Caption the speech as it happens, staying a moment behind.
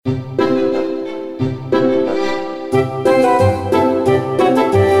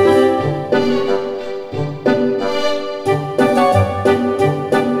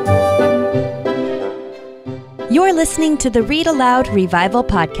listening to the Read Aloud Revival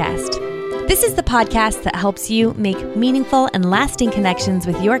Podcast. This is the podcast that helps you make meaningful and lasting connections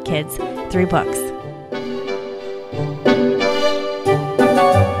with your kids through books.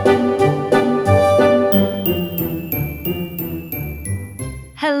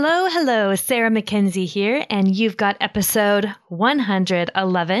 Hello, Sarah Mackenzie here, and you've got episode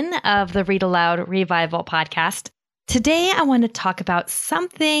 111 of the Read Aloud Revival Podcast. Today, I want to talk about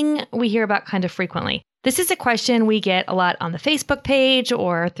something we hear about kind of frequently. This is a question we get a lot on the Facebook page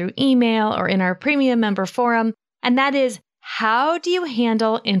or through email or in our premium member forum, and that is, how do you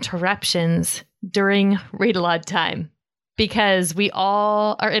handle interruptions during read aloud time? Because we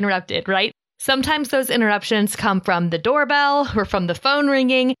all are interrupted, right? Sometimes those interruptions come from the doorbell or from the phone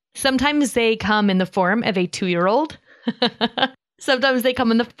ringing. Sometimes they come in the form of a 2-year-old. Sometimes they come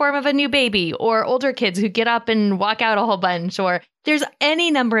in the form of a new baby or older kids who get up and walk out a whole bunch, or there's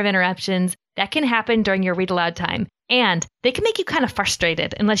any number of interruptions that can happen during your read aloud time. And they can make you kind of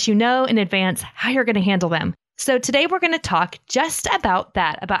frustrated unless you know in advance how you're going to handle them. So today we're going to talk just about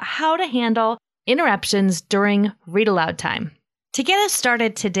that, about how to handle interruptions during read aloud time. To get us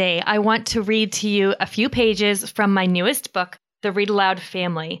started today, I want to read to you a few pages from my newest book, The Read Aloud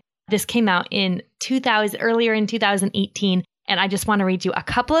Family. This came out earlier in 2018. And I just want to read you a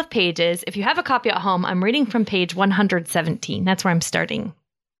couple of pages. If you have a copy at home, I'm reading from page 117. That's where I'm starting.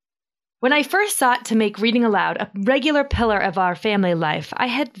 When I first sought to make reading aloud a regular pillar of our family life, I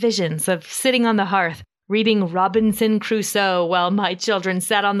had visions of sitting on the hearth, reading Robinson Crusoe while my children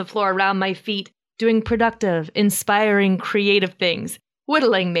sat on the floor around my feet, doing productive, inspiring, creative things,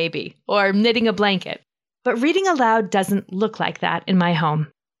 whittling maybe, or knitting a blanket. But reading aloud doesn't look like that in my home.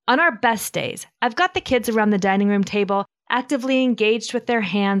 On our best days, I've got the kids around the dining room table, actively engaged with their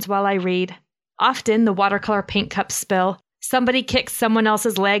hands while I read. Often, the watercolor paint cups spill. Somebody kicks someone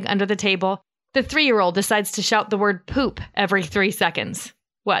else's leg under the table. The 3-year-old decides to shout the word poop every 3 seconds.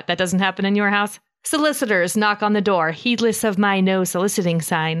 What, that doesn't happen in your house? Solicitors knock on the door, heedless of my no soliciting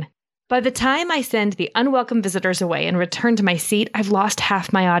sign. By the time I send the unwelcome visitors away and return to my seat, I've lost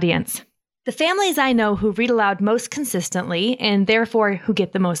half my audience. The families I know who read aloud most consistently, and therefore who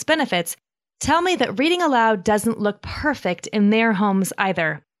get the most benefits, tell me that reading aloud doesn't look perfect in their homes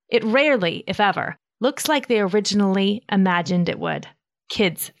either. It rarely, if ever, looks like they originally imagined it would.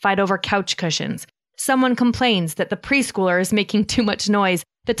 Kids fight over couch cushions. Someone complains that the preschooler is making too much noise.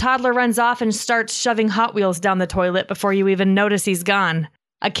 The toddler runs off and starts shoving Hot Wheels down the toilet before you even notice he's gone.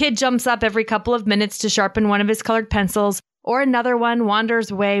 A kid jumps up every couple of minutes to sharpen one of his colored pencils, or another one wanders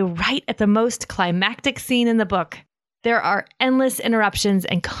away right at the most climactic scene in the book. There are endless interruptions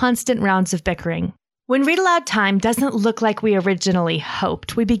and constant rounds of bickering. When read aloud time doesn't look like we originally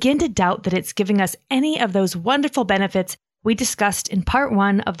hoped, we begin to doubt that it's giving us any of those wonderful benefits we discussed in part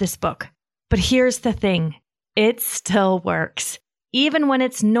 1 of this book. But here's the thing. It still works. Even when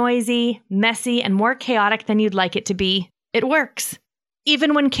it's noisy, messy, and more chaotic than you'd like it to be, it works.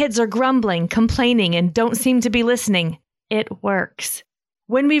 Even when kids are grumbling, complaining, and don't seem to be listening, it works.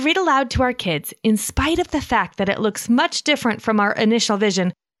 When we read aloud to our kids, in spite of the fact that it looks much different from our initial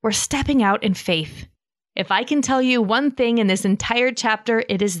vision, we're stepping out in faith. If I can tell you one thing in this entire chapter,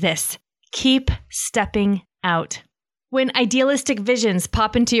 it is this: keep stepping out. When idealistic visions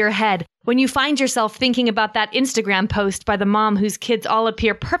pop into your head, when you find yourself thinking about that Instagram post by the mom whose kids all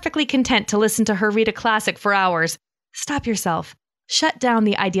appear perfectly content to listen to her read a classic for hours, stop yourself. Shut down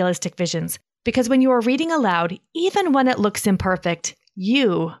the idealistic visions, because when you are reading aloud, even when it looks imperfect,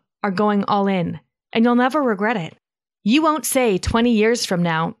 you are going all in, and you'll never regret it. You won't say 20 years from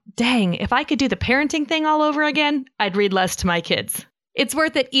now, dang, if I could do the parenting thing all over again, I'd read less to my kids. It's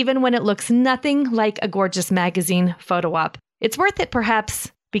worth it even when it looks nothing like a gorgeous magazine photo op. It's worth it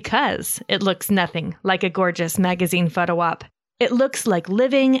perhaps because it looks nothing like a gorgeous magazine photo op. It looks like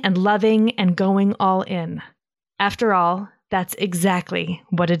living and loving and going all in. After all, that's exactly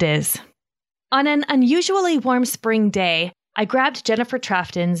what it is. On an unusually warm spring day, I grabbed Jennifer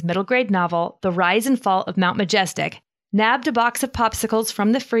Trafton's middle grade novel, The Rise and Fall of Mount Majestic, nabbed a box of popsicles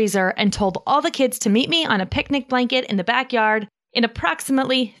from the freezer, and told all the kids to meet me on a picnic blanket in the backyard in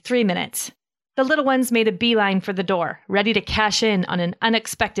approximately 3 minutes. The little ones made a beeline for the door, ready to cash in on an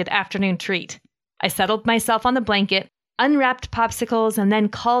unexpected afternoon treat. I settled myself on the blanket, unwrapped popsicles, and then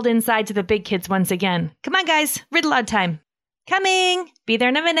called inside to the big kids once again. Come on, guys, read aloud time. Coming! Be there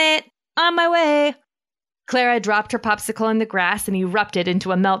in a minute! On my way! Clara dropped her popsicle in the grass and erupted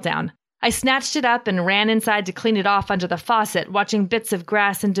into a meltdown. I snatched it up and ran inside to clean it off under the faucet, watching bits of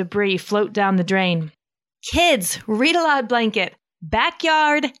grass and debris float down the drain. Kids, read aloud blanket.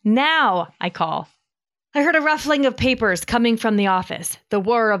 Backyard, now, I call. I heard a ruffling of papers coming from the office, the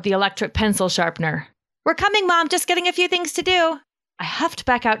whir of the electric pencil sharpener. "We're coming, Mom, just getting a few things to do." I huffed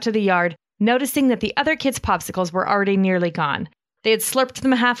back out to the yard, noticing that the other kids' popsicles were already nearly gone. They had slurped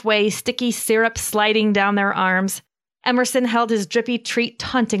them halfway, sticky syrup sliding down their arms. Emerson held his drippy treat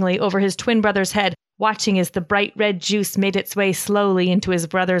tauntingly over his twin brother's head, watching as the bright red juice made its way slowly into his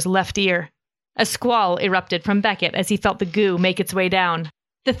brother's left ear. A squall erupted from Beckett as he felt the goo make its way down.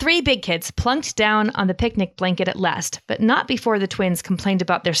 The three big kids plunked down on the picnic blanket at last, but not before the twins complained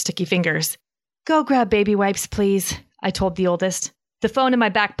about their sticky fingers. "Go grab baby wipes, please," I told the oldest. The phone in my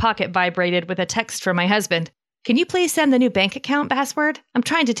back pocket vibrated with a text from my husband. "Can you please send the new bank account password? I'm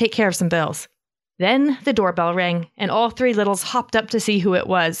trying to take care of some bills." Then the doorbell rang, and all three littles hopped up to see who it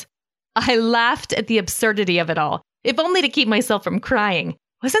was. I laughed at the absurdity of it all, if only to keep myself from crying.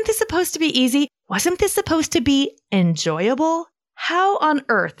 Wasn't this supposed to be easy? Wasn't this supposed to be enjoyable? How on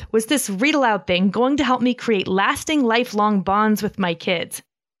earth was this read aloud thing going to help me create lasting, lifelong bonds with my kids?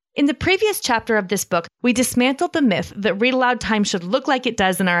 In the previous chapter of this book, we dismantled the myth that read aloud time should look like it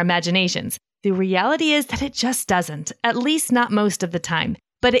does in our imaginations. The reality is that it just doesn't, at least not most of the time.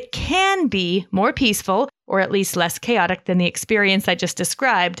 But it can be more peaceful, or at least less chaotic than the experience I just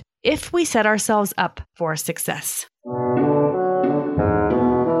described, if we set ourselves up for success.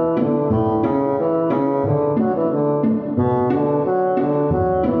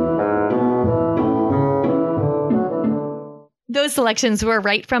 Those selections were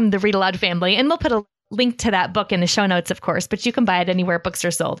right from the Read Aloud family, and we'll put a link to that book in the show notes, of course, but you can buy it anywhere books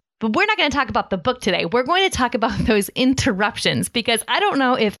are sold. But we're not going to talk about the book today. We're going to talk about those interruptions, because I don't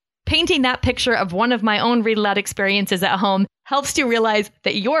know if painting that picture of one of my own read aloud experiences at home helps you realize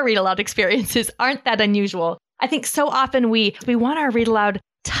that your read aloud experiences aren't that unusual. I think so often we want our read aloud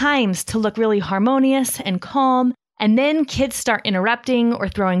times to look really harmonious and calm, and then kids start interrupting or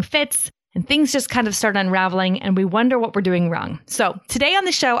throwing fits, and things just kind of start unraveling, and we wonder what we're doing wrong. So today on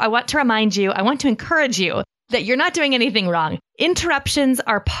the show, I want to remind you, I want to encourage you that you're not doing anything wrong. Interruptions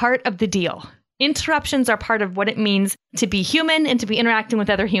are part of the deal. Interruptions are part of what it means to be human and to be interacting with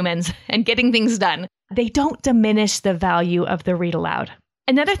other humans and getting things done. They don't diminish the value of the read aloud.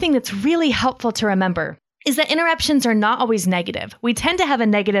 Another thing that's really helpful to remember is that interruptions are not always negative. We tend to have a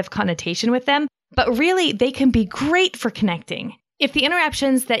negative connotation with them, but really they can be great for connecting. If the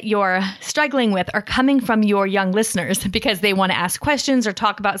interruptions that you're struggling with are coming from your young listeners because they want to ask questions or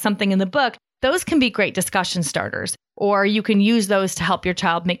talk about something in the book, those can be great discussion starters. Or you can use those to help your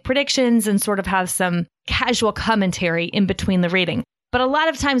child make predictions and sort of have some casual commentary in between the reading. But a lot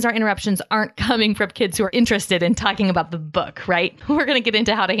of times our interruptions aren't coming from kids who are interested in talking about the book, right? We're going to get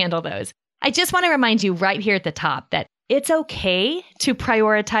into how to handle those. I just want to remind you right here at the top that it's okay to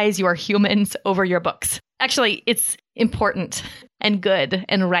prioritize your humans over your books. Actually, it's important and good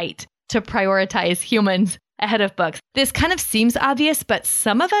and right to prioritize humans ahead of books. This kind of seems obvious, but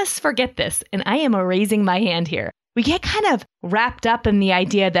some of us forget this, and I am raising my hand here. We get kind of wrapped up in the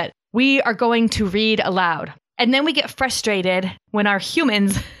idea that we are going to read aloud, and then we get frustrated when our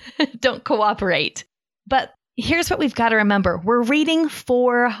humans don't cooperate. But here's what we've got to remember. We're reading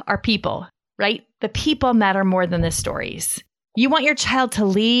for our people, right? The people matter more than the stories. You want your child to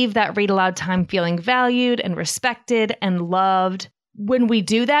leave that read aloud time feeling valued and respected and loved. When we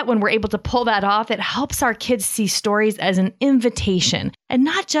do that, when we're able to pull that off, it helps our kids see stories as an invitation and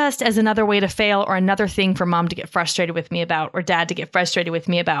not just as another way to fail or another thing for mom to get frustrated with me about or dad to get frustrated with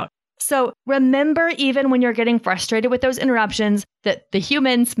me about. So remember, even when you're getting frustrated with those interruptions, that the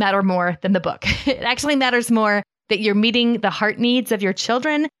humans matter more than the book. It actually matters more that you're meeting the heart needs of your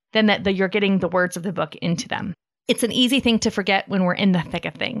children than that you're getting the words of the book into them. It's an easy thing to forget when we're in the thick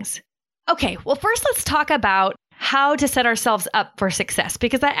of things. Okay, well, first let's talk about how to set ourselves up for success,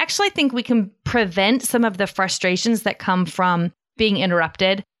 because I actually think we can prevent some of the frustrations that come from being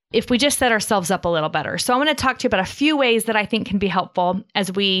interrupted if we just set ourselves up a little better. So I want to talk to you about a few ways that I think can be helpful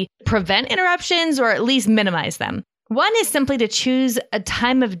as we prevent interruptions or at least minimize them. One is simply to choose a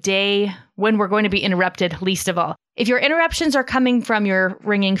time of day when we're going to be interrupted least of all. If your interruptions are coming from your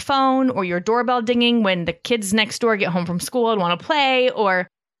ringing phone or your doorbell dinging when the kids next door get home from school and want to play or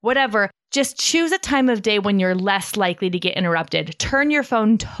whatever, just choose a time of day when you're less likely to get interrupted. Turn your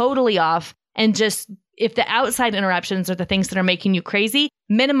phone totally off and just, if the outside interruptions are the things that are making you crazy,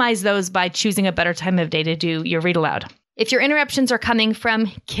 minimize those by choosing a better time of day to do your read aloud. If your interruptions are coming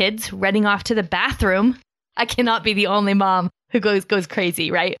from kids running off to the bathroom, I cannot be the only mom who goes crazy,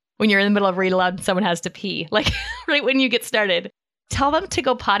 right? When you're in the middle of read aloud and someone has to pee, like right when you get started. Tell them to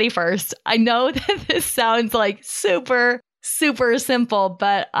go potty first. I know that this sounds like super simple,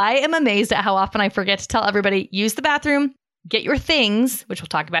 but I am amazed at how often I forget to tell everybody, use the bathroom, get your things, which we'll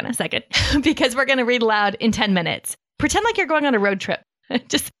talk about in a second, because we're going to read aloud in 10 minutes. Pretend like you're going on a road trip.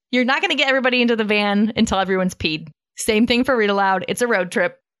 You're not going to get everybody into the van until everyone's peed. Same thing for read aloud. It's a road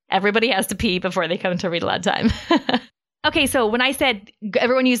trip. Everybody has to pee before they come to read aloud time. Okay, so when I said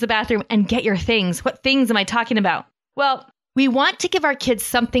everyone use the bathroom and get your things, what things am I talking about? Well, we want to give our kids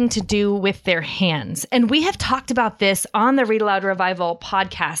something to do with their hands. And we have talked about this on the Read Aloud Revival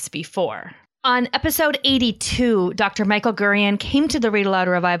podcast before. On episode 82, Dr. Michael Gurian came to the Read Aloud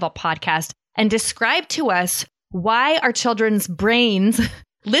Revival podcast and described to us why our children's brains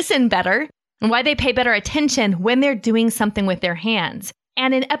listen better and why they pay better attention when they're doing something with their hands.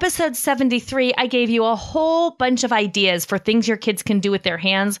 And in episode 73, I gave you a whole bunch of ideas for things your kids can do with their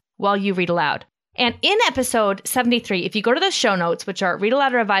hands while you read aloud. And in episode 73, if you go to the show notes, which are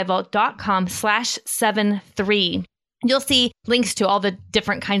readaloudrevival.com/73, you'll see links to all the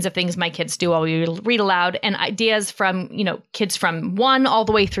different kinds of things my kids do while we read aloud and ideas from, kids from 1 all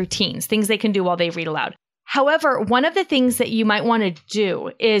the way through teens, things they can do while they read aloud. However, one of the things that you might want to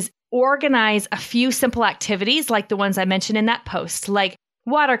do is organize a few simple activities like the ones I mentioned in that post, like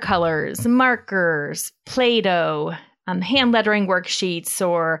watercolors, markers, Play-Doh, hand lettering worksheets,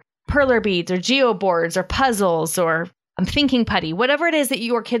 or perler beads, or geoboards, or puzzles, or thinking putty, whatever it is that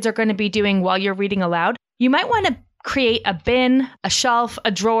your kids are going to be doing while you're reading aloud. You might want to create a bin, a shelf,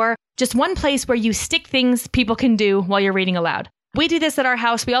 a drawer, just one place where you stick things people can do while you're reading aloud. We do this at our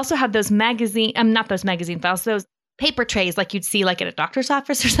house. We also have those not those magazine files, those paper trays like you'd see like at a doctor's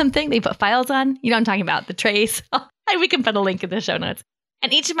office or something. They put files on. You know what I'm talking about, the trays. We can put a link in the show notes.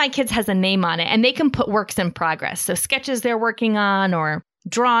 And each of my kids has a name on it, and they can put works in progress. So sketches they're working on, or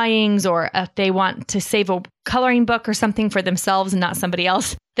drawings, or if they want to save a coloring book or something for themselves and not somebody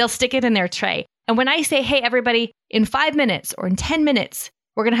else, they'll stick it in their tray. And when I say, hey, everybody, in 5 minutes or in 10 minutes,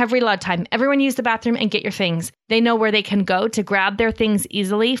 we're going to have read aloud time. Everyone use the bathroom and get your things. They know where they can go to grab their things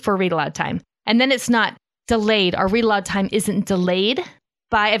easily for read aloud time. And then it's not delayed. Our read aloud time isn't delayed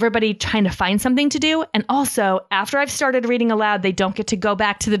by everybody trying to find something to do. And also, after I've started reading aloud, they don't get to go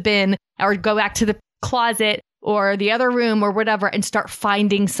back to the bin or go back to the closet or the other room or whatever and start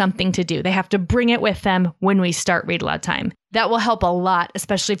finding something to do. They have to bring it with them when we start read aloud time. That will help a lot,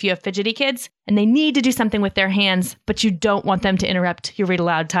 especially if you have fidgety kids and they need to do something with their hands, but you don't want them to interrupt your read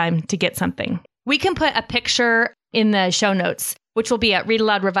aloud time to get something. We can put a picture in the show notes, which will be at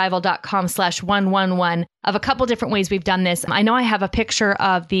readaloudrevival.com/111 of a couple different ways we've done this. I know I have a picture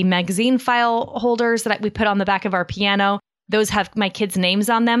of the magazine file holders that we put on the back of our piano. Those have my kids' names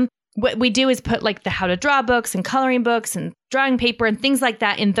on them. What we do is put like the how to draw books and coloring books and drawing paper and things like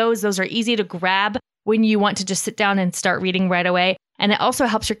that in those. Those are easy to grab when you want to just sit down and start reading right away. And it also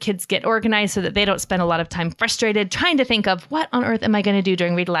helps your kids get organized so that they don't spend a lot of time frustrated trying to think of what on earth am I going to do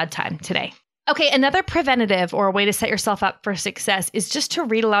during read aloud time today. Okay, another preventative or a way to set yourself up for success is just to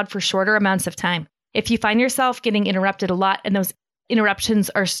read aloud for shorter amounts of time. If you find yourself getting interrupted a lot and those interruptions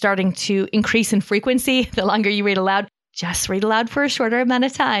are starting to increase in frequency, the longer you read aloud, just read aloud for a shorter amount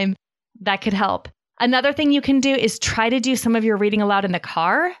of time. That could help. Another thing you can do is try to do some of your reading aloud in the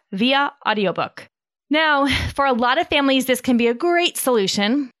car via audiobook. Now, for a lot of families, this can be a great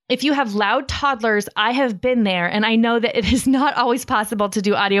solution. If you have loud toddlers, I have been there, and I know that it is not always possible to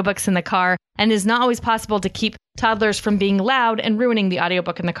do audiobooks in the car, and it is not always possible to keep toddlers from being loud and ruining the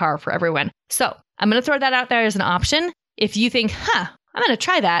audiobook in the car for everyone. So I'm going to throw that out there as an option. If you think, I'm going to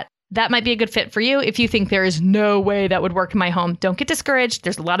try that, that might be a good fit for you. If you think there is no way that would work in my home, don't get discouraged.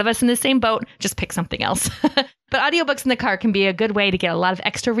 There's a lot of us in the same boat. Just pick something else. But audiobooks in the car can be a good way to get a lot of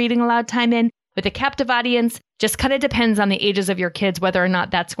extra reading aloud time in. With a captive audience, just kind of depends on the ages of your kids, whether or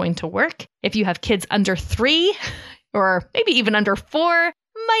not that's going to work. If you have kids under 3 or maybe even under 4,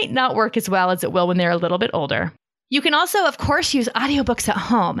 might not work as well as it will when they're a little bit older. You can also, of course, use audiobooks at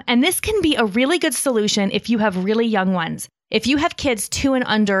home. And this can be a really good solution if you have really young ones. If you have kids 2 and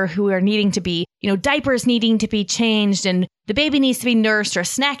under who are needing to be, diapers needing to be changed and the baby needs to be nursed or a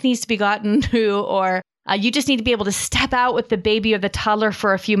snack needs to be gotten to, or you just need to be able to step out with the baby or the toddler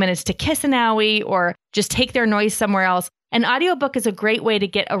for a few minutes to kiss an owie or just take their noise somewhere else. An audiobook is a great way to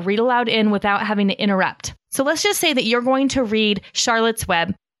get a read aloud in without having to interrupt. So let's just say that you're going to read Charlotte's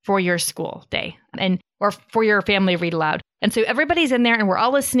Web for your school day or for your family read aloud. And so everybody's in there and we're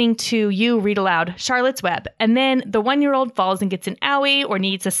all listening to you read aloud Charlotte's Web. And then the 1-year-old falls and gets an owie or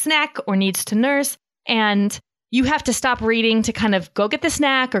needs a snack or needs to nurse. And you have to stop reading to kind of go get the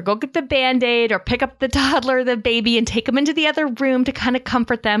snack or go get the Band-Aid or pick up the toddler, the baby, and take them into the other room to kind of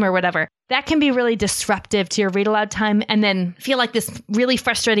comfort them or whatever. That can be really disruptive to your read aloud time and then feel like this really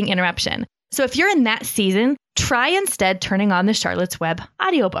frustrating interruption. So if you're in that season, try instead turning on the Charlotte's Web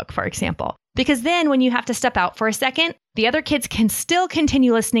audiobook, for example. Because then when you have to step out for a second, the other kids can still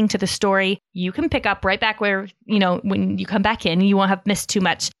continue listening to the story. You can pick up right back where, when you come back in, you won't have missed too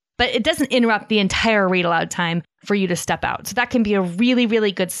much. But it doesn't interrupt the entire read aloud time for you to step out. So that can be a really,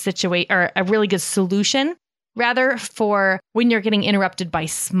 really good or a really good solution, rather, for when you're getting interrupted by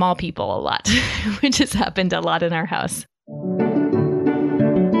small people a lot, which has happened a lot in our house.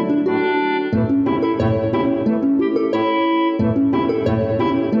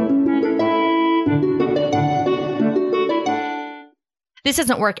 This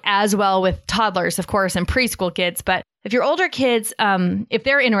doesn't work as well with toddlers, of course, and preschool kids. But if your older kids, if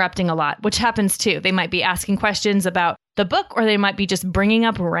they're interrupting a lot, which happens too, they might be asking questions about the book, or they might be just bringing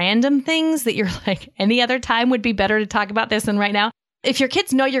up random things that you're like, any other time would be better to talk about this than right now. If your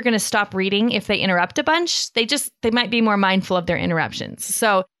kids know you're going to stop reading if they interrupt a bunch, they might be more mindful of their interruptions.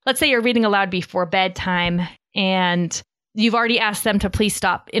 So let's say you're reading aloud before bedtime and you've already asked them to please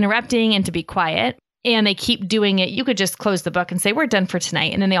stop interrupting and to be quiet, and they keep doing it. You could just close the book and say, we're done for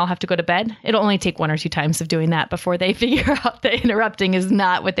tonight. And then they all have to go to bed. It'll only take 1 or 2 times of doing that before they figure out that interrupting is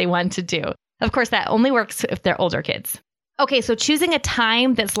not what they want to do. Of course, that only works if they're older kids. Okay, so choosing a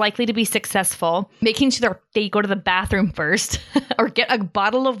time that's likely to be successful, making sure they go to the bathroom first or get a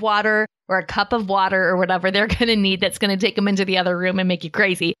bottle of water or a cup of water or whatever they're going to need that's going to take them into the other room and make you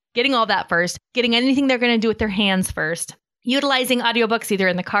crazy. Getting all that first, getting anything they're going to do with their hands first, utilizing audiobooks either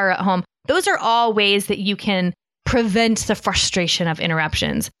in the car or at home. Those are all ways that you can prevent the frustration of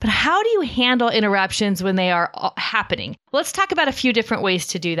interruptions. But how do you handle interruptions when they are happening? Let's talk about a few different ways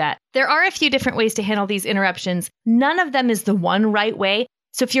to do that. There are a few different ways to handle these interruptions. None of them is the one right way.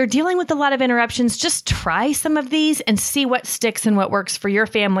 So if you're dealing with a lot of interruptions, just try some of these and see what sticks and what works for your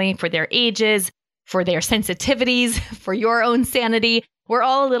family, for their ages, for their sensitivities, for your own sanity. We're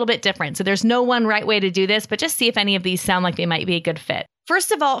all a little bit different. So there's no one right way to do this, but just see if any of these sound like they might be a good fit.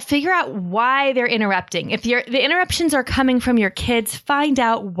 First of all, figure out why they're interrupting. If the interruptions are coming from your kids, find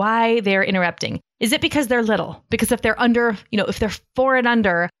out why they're interrupting. Is it because they're little? Because if they're under, if they're 4 and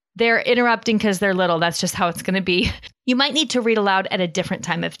under, they're interrupting because they're little. That's just how it's going to be. You might need to read aloud at a different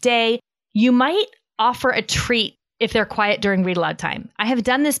time of day. You might offer a treat if they're quiet during read aloud time. I have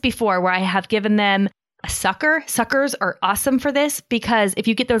done this before where I have given them a sucker. Suckers are awesome for this because if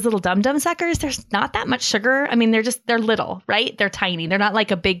you get those little dum-dum suckers, there's not that much sugar. I mean, they're little, right? They're tiny. They're not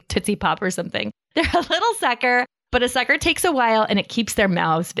like a big Tootsie Pop or something. They're a little sucker, but a sucker takes a while and it keeps their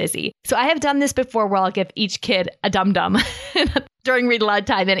mouths busy. So I have done this before where I'll give each kid a dum-dum during read aloud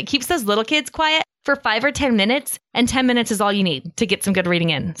time, and it keeps those little kids quiet for 5 or 10 minutes, and 10 minutes is all you need to get some good reading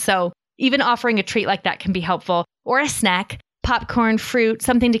in. So even offering a treat like that can be helpful, or a snack. Popcorn, fruit,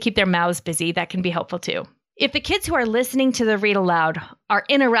 something to keep their mouths busy. That can be helpful too. If the kids who are listening to the read aloud are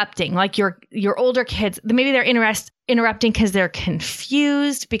interrupting, like your older kids, maybe they're interrupting because they're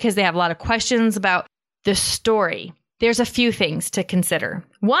confused, because they have a lot of questions about the story. There's a few things to consider.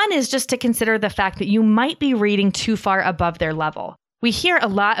 One is just to consider the fact that you might be reading too far above their level. We hear a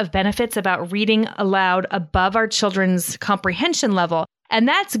lot of benefits about reading aloud above our children's comprehension level. And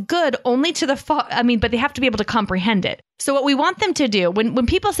that's good only to but they have to be able to comprehend it. So what we want them to do, when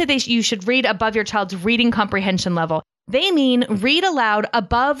people say you should read above your child's reading comprehension level, they mean read aloud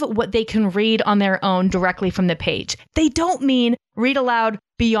above what they can read on their own directly from the page. They don't mean read aloud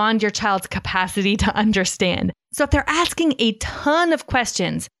beyond your child's capacity to understand. So if they're asking a ton of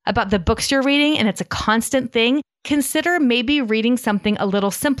questions about the books you're reading and it's a constant thing, consider maybe reading something a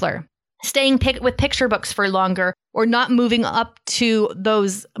little simpler. Staying with picture books for longer, or not moving up to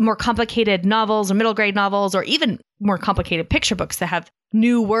those more complicated novels or middle grade novels, or even more complicated picture books that have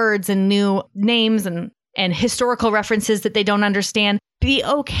new words and new names and historical references that they don't understand. Be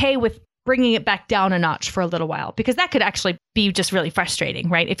okay with bringing it back down a notch for a little while, because that could actually be just really frustrating,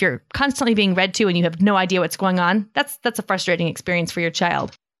 right? If you're constantly being read to and you have no idea what's going on, that's a frustrating experience for your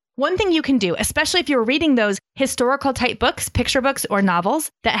child. One thing you can do, especially if you're reading those historical type books, picture books or novels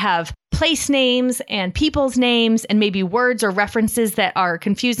that have place names and people's names and maybe words or references that are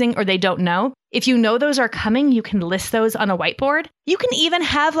confusing or they don't know. If you know those are coming, you can list those on a whiteboard. You can even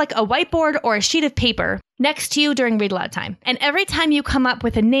have like a whiteboard or a sheet of paper next to you during read aloud time. And every time you come up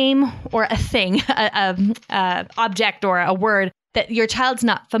with a name or a thing, a object or a word that your child's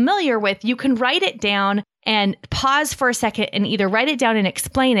not familiar with, you can write it down and pause for a second and either write it down and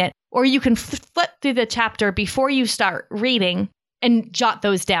explain it, or you can flip through the chapter before you start reading and jot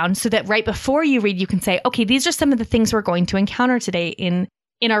those down so that right before you read, you can say, okay, these are some of the things we're going to encounter today in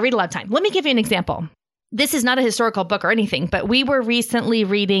our read aloud time. Let me give you an example. This is not a historical book or anything, but we were recently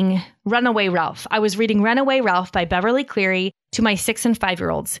reading Runaway Ralph. I was reading Runaway Ralph by Beverly Cleary to my 6 and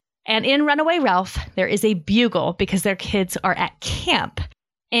 5-year-olds. And in Runaway Ralph, there is a bugle because their kids are at camp.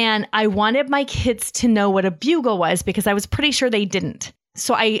 And I wanted my kids to know what a bugle was because I was pretty sure they didn't.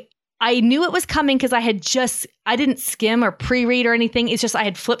 So I knew it was coming because I didn't skim or pre-read or anything. It's just I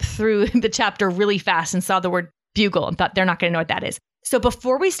had flipped through the chapter really fast and saw the word bugle and thought they're not going to know what that is. So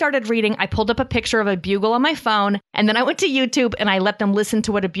before we started reading, I pulled up a picture of a bugle on my phone, and then I went to YouTube and I let them listen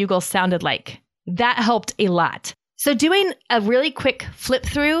to what a bugle sounded like. That helped a lot. So doing a really quick flip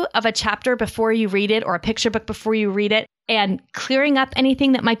through of a chapter before you read it or a picture book before you read it and clearing up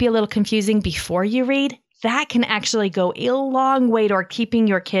anything that might be a little confusing before you read, that can actually go a long way toward keeping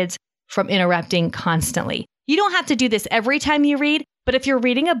your kids from interrupting constantly. You don't have to do this every time you read, but if you're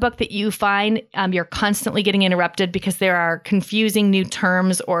reading a book that you find you're constantly getting interrupted because there are confusing new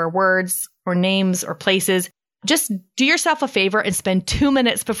terms or words or names or places, just do yourself a favor and spend 2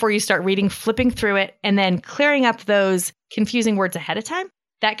 minutes before you start reading, flipping through it, and then clearing up those confusing words ahead of time.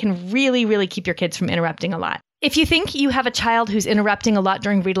 That can really, really keep your kids from interrupting a lot. If you think you have a child who's interrupting a lot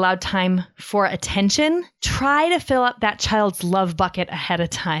during read aloud time for attention, try to fill up that child's love bucket ahead of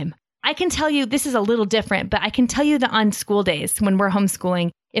time. I can tell you this is a little different, but I can tell you that on school days when we're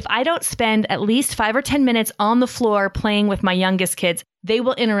homeschooling, if I don't spend at least 5 or 10 minutes on the floor playing with my youngest kids, they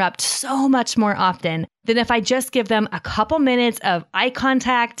will interrupt so much more often than if I just give them a couple minutes of eye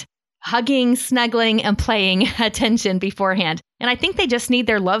contact, hugging, snuggling, and playing attention beforehand. And I think they just need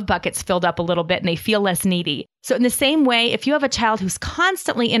their love buckets filled up a little bit and they feel less needy. So in the same way, if you have a child who's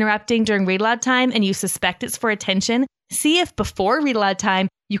constantly interrupting during read aloud time and you suspect it's for attention, see if before read aloud time,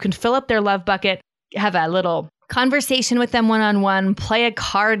 you can fill up their love bucket, have a little conversation with them one-on-one, play a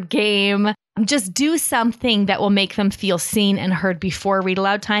card game, just do something that will make them feel seen and heard before read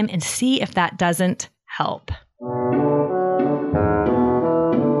aloud time and see if that doesn't help.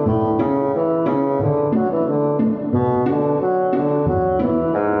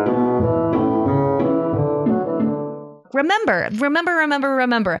 Remember,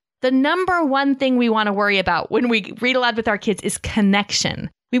 the number one thing we want to worry about when we read aloud with our kids is connection.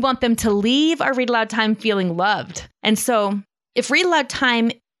 We want them to leave our read aloud time feeling loved. And so if read aloud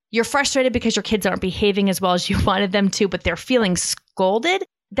time, you're frustrated because your kids aren't behaving as well as you wanted them to, but they're feeling scolded,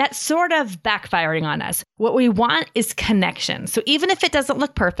 that's sort of backfiring on us. What we want is connection. So even if it doesn't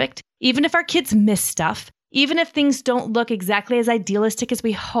look perfect, even if our kids miss stuff, even if things don't look exactly as idealistic as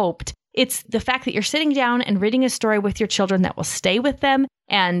we hoped, it's the fact that you're sitting down and reading a story with your children that will stay with them.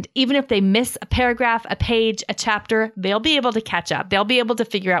 And even if they miss a paragraph, a page, a chapter, they'll be able to catch up. They'll be able to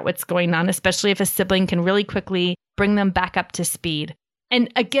figure out what's going on, especially if a sibling can really quickly bring them back up to speed. And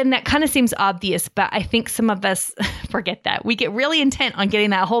again, that kind of seems obvious, but I think some of us forget that. We get really intent on getting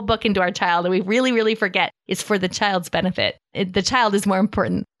that whole book into our child, and we really, really forget it's for the child's benefit. The child is more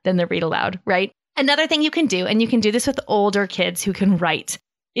important than the read aloud, right? Another thing you can do, and you can do this with older kids who can write,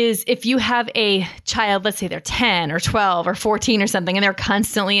 is if you have a child, let's say they're 10 or 12 or 14 or something, and they're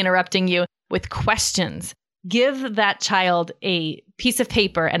constantly interrupting you with questions, give that child a piece of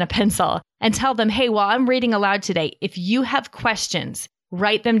paper and a pencil and tell them, hey, while I'm reading aloud today, if you have questions,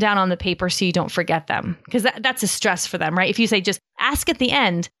 write them down on the paper so you don't forget them. Because that's a stress for them, right? If you say just ask at the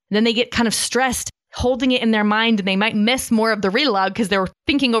end, then they get kind of stressed holding it in their mind and they might miss more of the read aloud because they're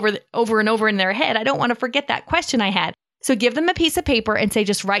thinking over and over in their head. I don't want to forget that question I had. So give them a piece of paper and say,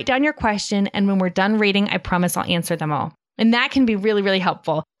 just write down your question. And when we're done reading, I promise I'll answer them all. And that can be really, really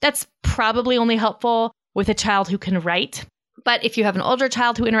helpful. That's probably only helpful with a child who can write. But if you have an older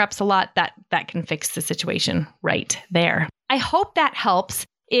child who interrupts a lot, that can fix the situation right there. I hope that helps.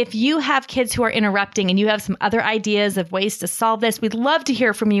 If you have kids who are interrupting and you have some other ideas of ways to solve this, we'd love to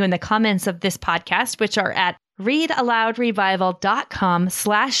hear from you in the comments of this podcast, which are at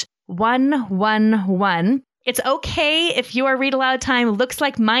readaloudrevival.com/111. It's okay if your read aloud time looks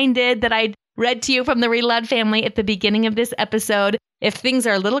like mine did that I read to you from the Read Aloud family at the beginning of this episode. If things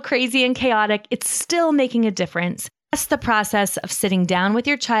are a little crazy and chaotic, it's still making a difference. Trust the process of sitting down with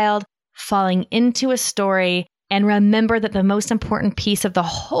your child, falling into a story, and remember that the most important piece of the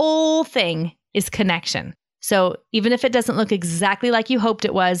whole thing is connection. So even if it doesn't look exactly like you hoped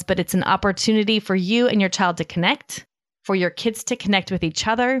it was, but it's an opportunity for you and your child to connect, for your kids to connect with each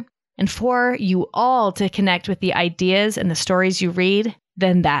other, and for you all to connect with the ideas and the stories you read,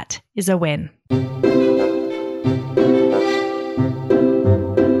 then that is a win.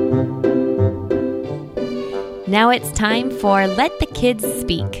 Now it's time for Let the Kids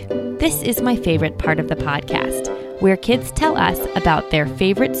Speak. This is my favorite part of the podcast, where kids tell us about their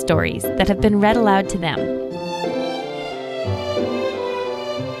favorite stories that have been read aloud to them.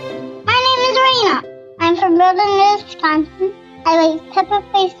 My name is Raina. I'm from Wilderness, Wisconsin. I like Peppa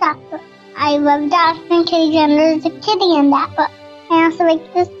Pig Soccer. I love Dawson and Kitty, and there's a kitty in that book. I also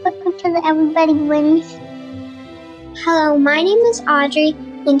like this book because everybody wins. Hello, my name is Audrey.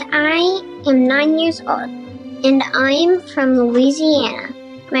 and I am 9 years old, and I'm from Louisiana.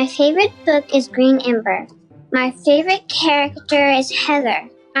 My favorite book is Green Ember. My favorite character is Heather.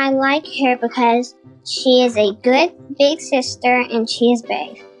 I like her because she is a good big sister and she is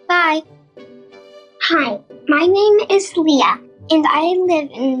brave. Bye. Hi, my name is Leah, and I live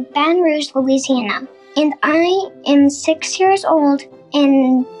in Baton Rouge, Louisiana. And I am 6 years old,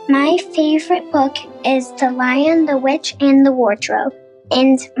 and my favorite book is The Lion, the Witch, and the Wardrobe.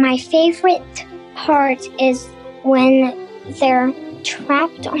 And my favorite part is when they're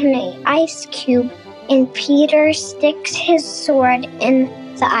trapped on an ice cube and Peter sticks his sword in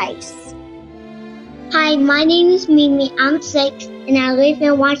the ice. Hi, my name is Mimi. I'm 6 and I live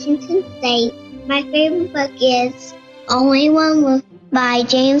in Washington State. My favorite book is Only One Wolf by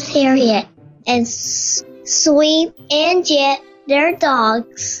James Herriot. It's Sweet and Jet, they're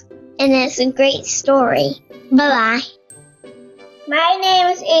dogs, and it's a great story. Bye-bye. My name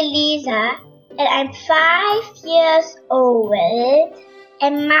is Elisa, and I'm 5 years old,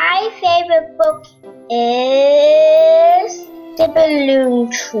 and my favorite book is The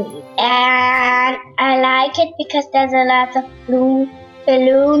Balloon Tree. And I like it because there's a lot of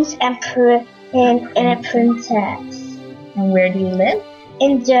balloons and a princess. And where do you live?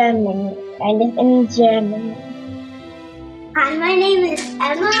 In Germany. I live in Germany. Hi, my name is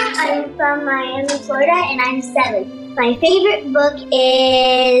Emma. I'm from Miami, Florida, and I'm 7. My favorite book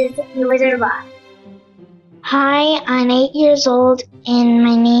is The Wizard of Oz. Hi, I'm 8 years old, and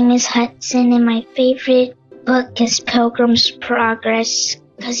my name is Hudson, and my favorite book is Pilgrim's Progress,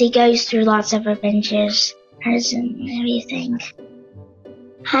 because he goes through lots of adventures and everything.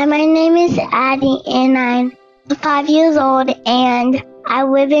 Hi, my name is Addie, and I'm 5 years old, and I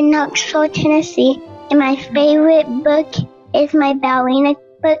live in Knoxville, Tennessee, and my favorite book is my ballerina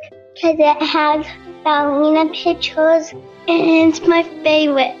book, because it has ballerina pictures, and it's my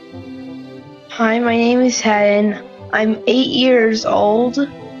favorite. Hi, my name is Haddon. I'm 8 years old.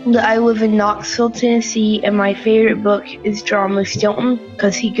 I live in Knoxville, Tennessee, and my favorite book is John Lee Stilton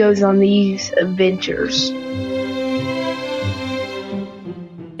because he goes on these adventures.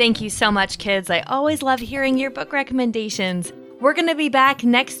 Thank you so much, kids. I always love hearing your book recommendations. We're going to be back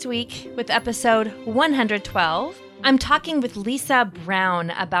next week with episode 112. I'm talking with Lisa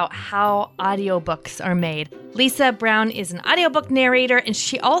Brown about how audiobooks are made. Lisa Brown is an audiobook narrator, and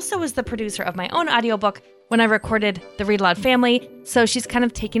she also is the producer of my own audiobook when I recorded The Read Aloud Family. So she's kind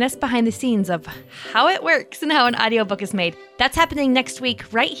of taking us behind the scenes of how it works and how an audiobook is made. That's happening next week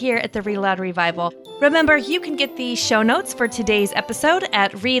right here at the Read Aloud Revival. Remember, you can get the show notes for today's episode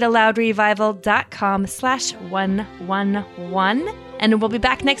at readaloudrevival.com/111. And we'll be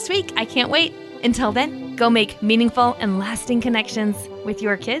back next week. I can't wait. Until then, go make meaningful and lasting connections with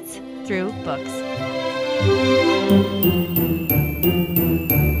your kids through books.